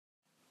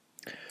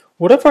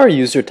What if our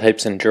user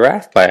types in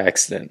giraffe by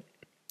accident?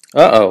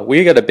 Uh-oh,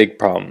 we got a big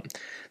problem.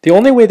 The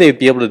only way they'd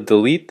be able to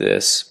delete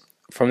this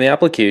from the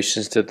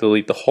application is to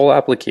delete the whole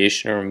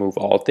application and remove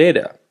all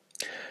data.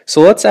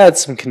 So let's add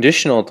some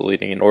conditional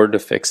deleting in order to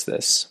fix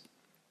this.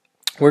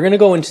 We're going to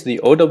go into the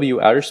OW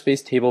outer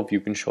space table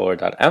view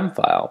controller.m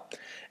file,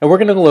 and we're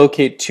going to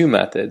locate two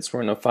methods.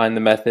 We're going to find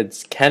the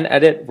methods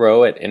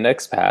canEditRow at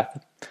index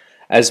path,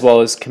 as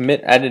well as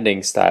commit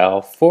editing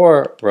style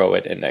for row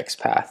at index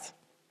path.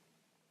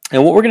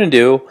 And what we're going to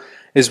do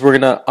is we're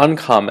going to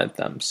uncomment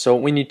them. So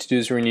what we need to do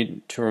is we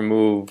need to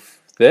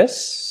remove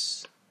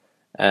this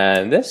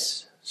and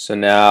this. So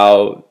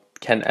now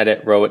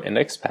canEditRow at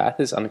index path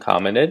is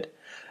uncommented.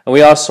 And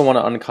we also want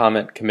to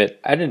uncomment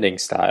commit editing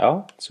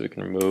style, so we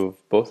can remove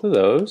both of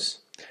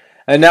those.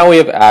 And now we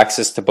have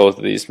access to both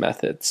of these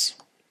methods.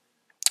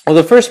 Well,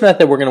 the first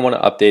method we're going to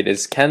want to update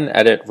is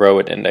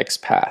canEditRow at index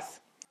path.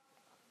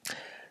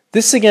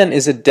 This again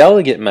is a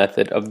delegate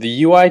method of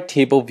the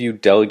UITableView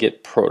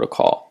Delegate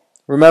protocol.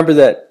 Remember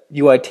that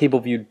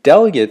UITableView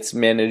delegates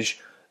manage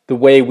the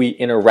way we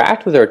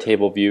interact with our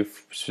table view,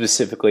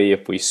 specifically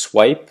if we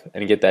swipe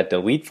and get that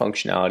delete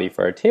functionality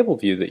for our table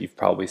view that you've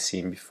probably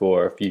seen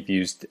before if you've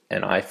used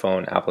an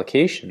iPhone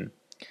application.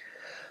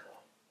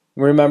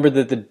 Remember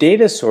that the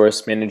data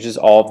source manages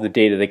all of the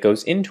data that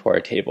goes into our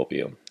table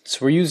view.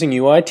 So we're using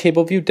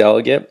UITableView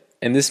Delegate,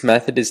 and this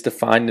method is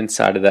defined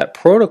inside of that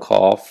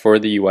protocol for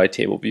the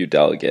UITableView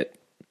Delegate.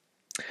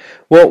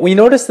 Well, we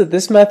notice that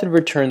this method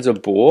returns a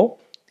bool,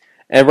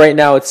 and right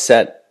now it's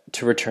set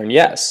to return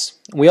yes.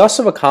 We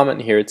also have a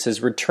comment here. It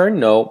says return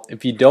no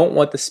if you don't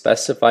want the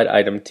specified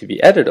item to be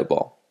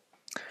editable.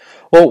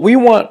 Well, we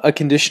want a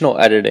conditional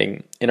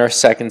editing in our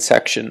second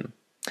section,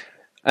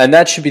 and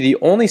that should be the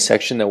only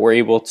section that we're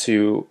able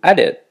to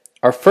edit.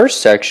 Our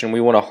first section we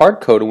want to hard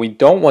code, and we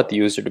don't want the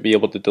user to be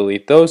able to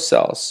delete those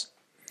cells.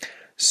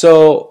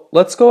 So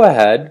let's go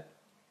ahead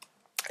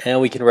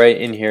and we can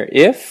write in here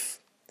if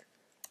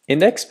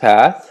index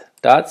path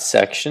dot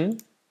section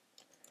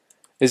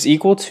is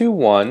equal to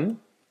 1,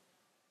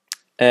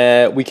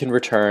 we can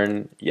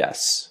return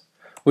yes,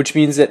 which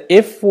means that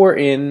if we're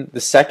in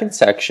the second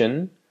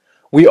section,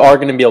 we are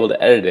going to be able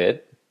to edit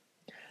it.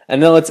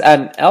 And then let's add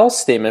an else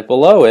statement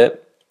below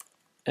it,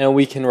 and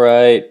we can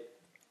write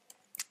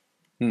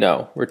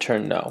no,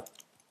 return no.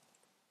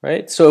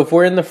 Right? So if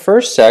we're in the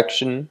first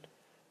section,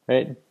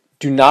 right,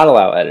 do not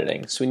allow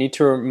editing. So we need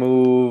to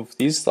remove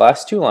these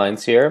last two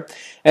lines here.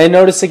 And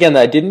notice again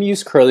that I didn't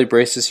use curly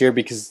braces here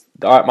because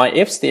my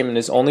if statement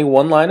is only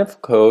one line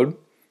of code,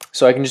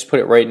 so I can just put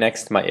it right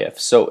next to my if.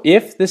 So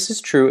if this is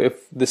true,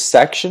 if the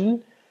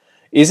section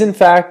is in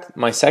fact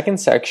my second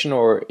section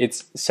or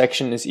its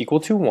section is equal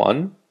to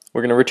 1,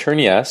 we're going to return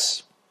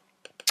yes.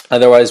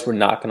 Otherwise, we're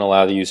not going to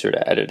allow the user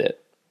to edit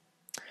it.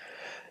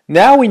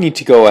 Now we need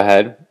to go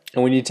ahead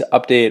and we need to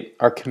update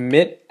our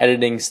commit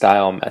editing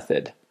style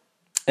method.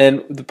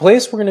 And the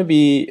place we're going to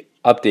be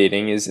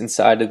updating is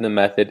inside of the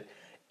method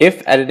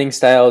if editing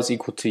style is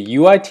equal to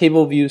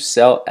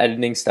UITableViewCell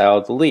editing style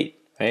delete.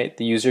 Right?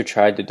 The user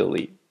tried to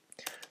delete.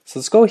 So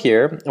let's go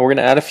here and we're going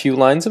to add a few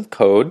lines of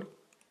code.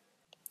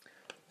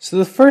 So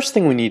the first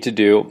thing we need to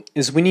do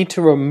is we need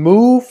to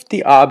remove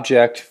the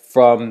object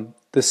from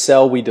the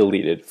cell we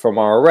deleted from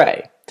our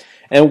array.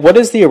 And what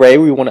is the array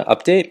we want to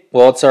update?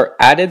 Well, it's our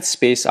added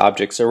space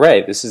objects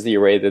array. This is the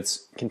array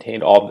that's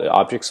contained all the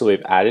objects that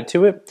we've added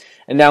to it.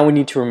 And now we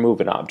need to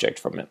remove an object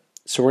from it.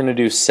 So we're going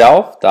to do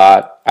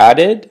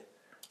self.added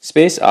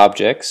space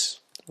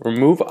objects,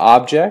 remove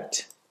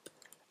object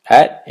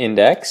at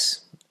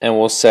index, and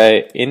we'll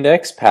say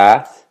index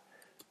path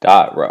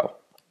dot row.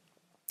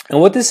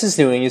 And what this is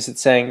doing is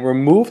it's saying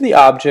remove the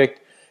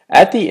object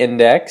at the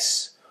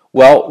index.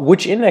 Well,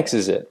 which index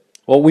is it?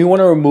 Well, we want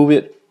to remove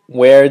it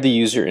where the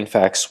user in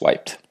fact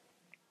swiped.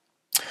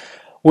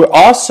 We're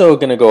also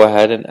going to go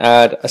ahead and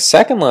add a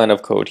second line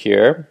of code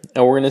here,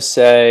 and we're going to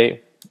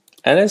say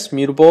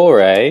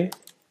NSMutableArray, and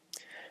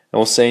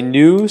we'll say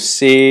new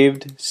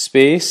saved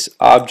space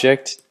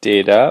object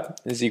data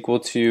is equal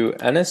to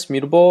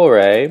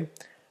NSMutableArray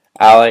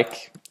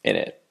alloc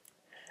init.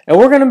 And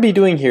what we're going to be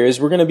doing here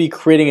is we're going to be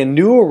creating a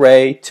new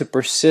array to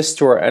persist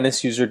to our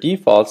NSUser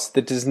defaults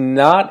that does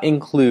not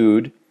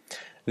include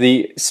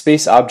the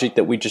space object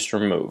that we just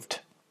removed.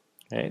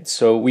 Right?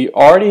 So we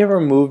already have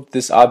removed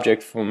this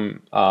object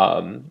from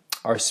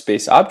our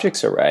space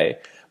objects array,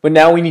 but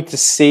now we need to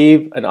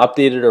save an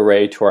updated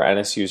array to our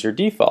NSUser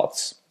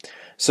defaults.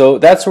 So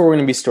that's where we're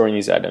going to be storing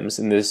these items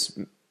in this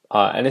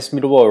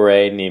NSMutable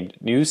array named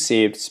new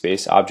saved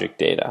space object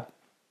data.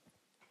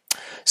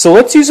 So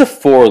let's use a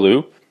for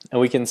loop, and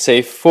we can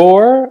say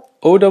for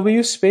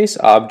OW space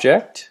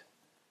object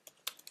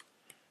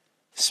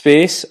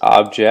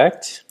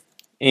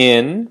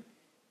in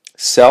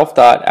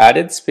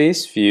self.added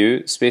space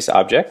view space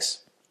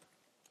objects.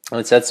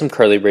 Let's add some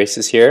curly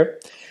braces here.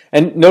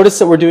 And notice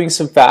that we're doing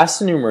some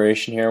fast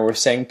enumeration here. We're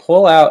saying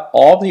pull out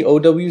all the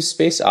OW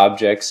space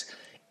objects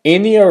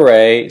in the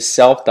array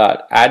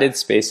self.added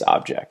space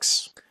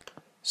objects.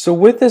 So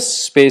with this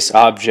space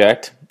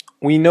object,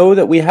 we know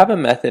that we have a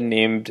method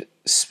named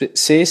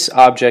space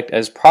object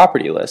as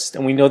property list,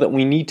 and we know that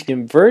we need to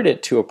convert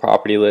it to a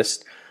property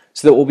list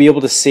so that we'll be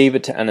able to save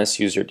it to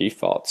NSUser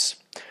defaults.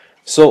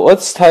 So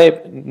let's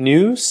type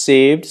new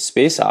saved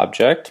space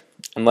object,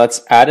 and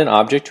let's add an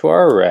object to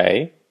our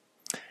array.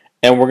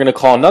 And we're going to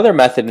call another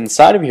method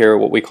inside of here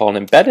what we call an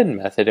embedded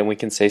method, and we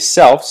can say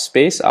self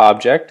space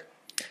object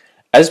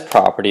as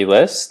property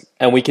list,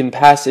 and we can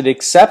pass, it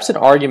accepts an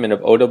argument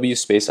of OW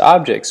space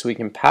object, so we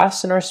can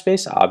pass in our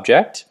space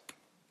object.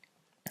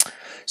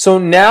 So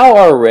now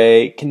our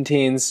array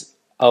contains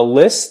a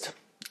list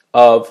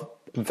of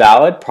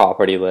valid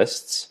property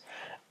lists,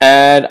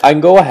 and I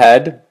can go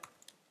ahead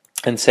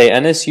and say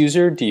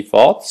NSUser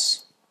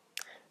defaults.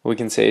 We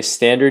can say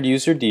standard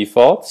user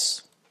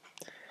defaults,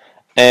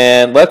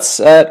 and let's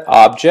set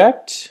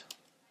object.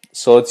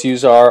 So let's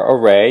use our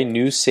array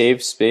new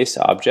save space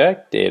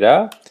object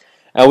data,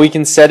 and we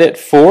can set it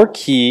for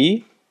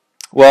key.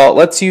 Well,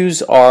 let's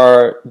use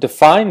our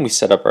define we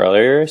set up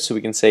earlier, so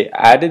we can say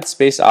added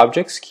space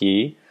objects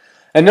key.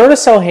 And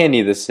notice how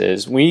handy this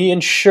is. We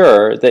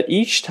ensure that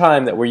each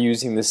time that we're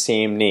using the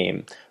same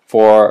name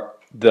for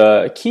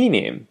the key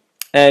name,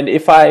 and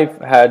if I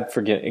had, for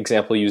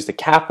example, used a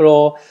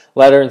capital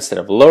letter instead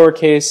of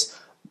lowercase,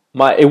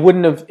 it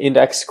wouldn't have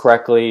indexed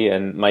correctly,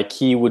 and my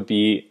key would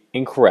be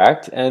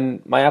incorrect,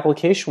 and my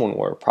application wouldn't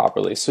work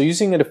properly. So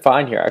using a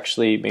define here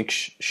actually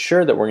makes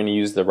sure that we're going to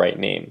use the right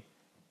name.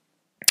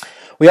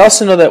 We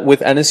also know that with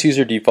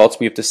NSUser defaults,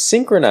 we have to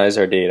synchronize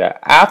our data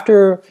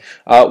after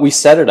we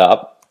set it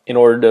up in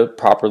order to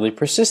properly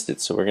persist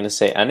it. So we're going to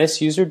say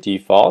NSUser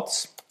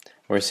defaults.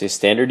 We're going to say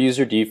standard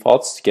user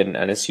defaults to get an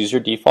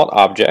NSUser default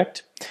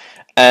object,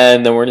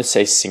 and then we're going to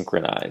say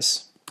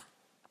synchronize.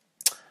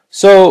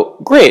 So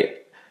great.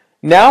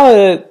 Now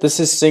that this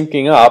is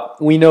syncing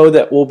up, we know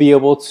that we'll be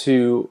able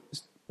to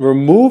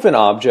remove an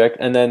object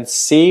and then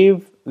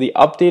save the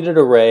updated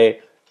array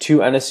to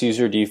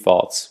NSUser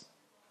defaults.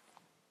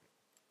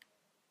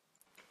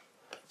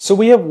 So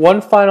we have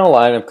one final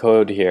line of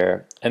code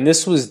here, and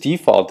this was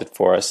defaulted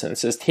for us, and it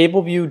says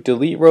Tableview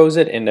delete rows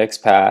at index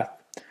path.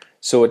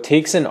 So it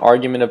takes an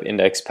argument of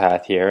index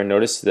path here, and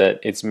notice that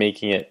it's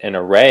making it an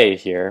array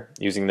here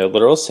using the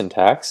literal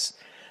syntax,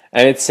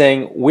 and it's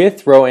saying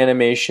with row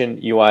animation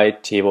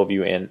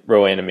UITableView and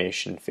row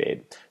animation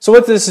fade. So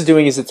what this is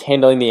doing is it's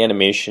handling the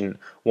animation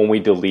when we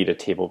delete a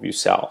Tableview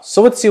cell.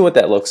 So let's see what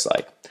that looks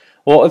like.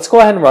 Well, let's go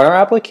ahead and run our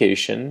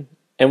application,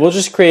 and we'll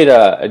just create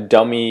a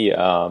dummy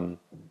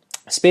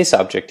space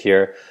object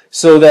here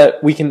so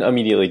that we can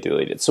immediately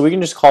delete it. So we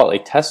can just call it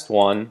like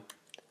test1,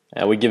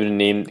 and we give it a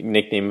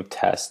nickname of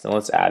test, and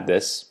let's add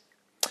this.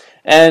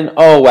 And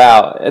oh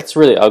wow, it's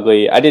really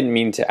ugly. I didn't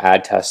mean to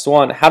add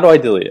test1. How do I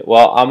delete it?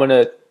 Well, I'm going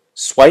to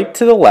swipe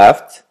to the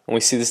left, and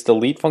we see this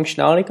delete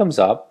functionality comes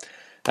up.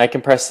 I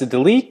can press the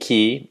delete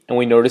key, and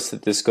we notice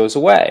that this goes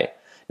away.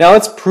 Now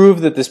let's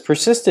prove that this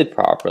persisted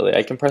properly.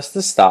 I can press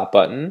the stop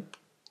button,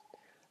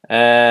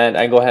 and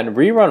I go ahead and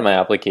rerun my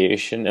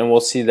application, and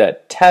we'll see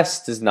that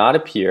test does not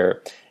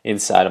appear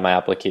inside of my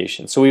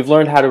application. So we've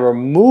learned how to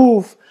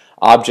remove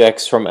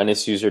objects from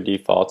NSUser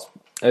defaults,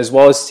 as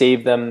well as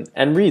save them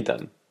and read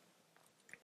them.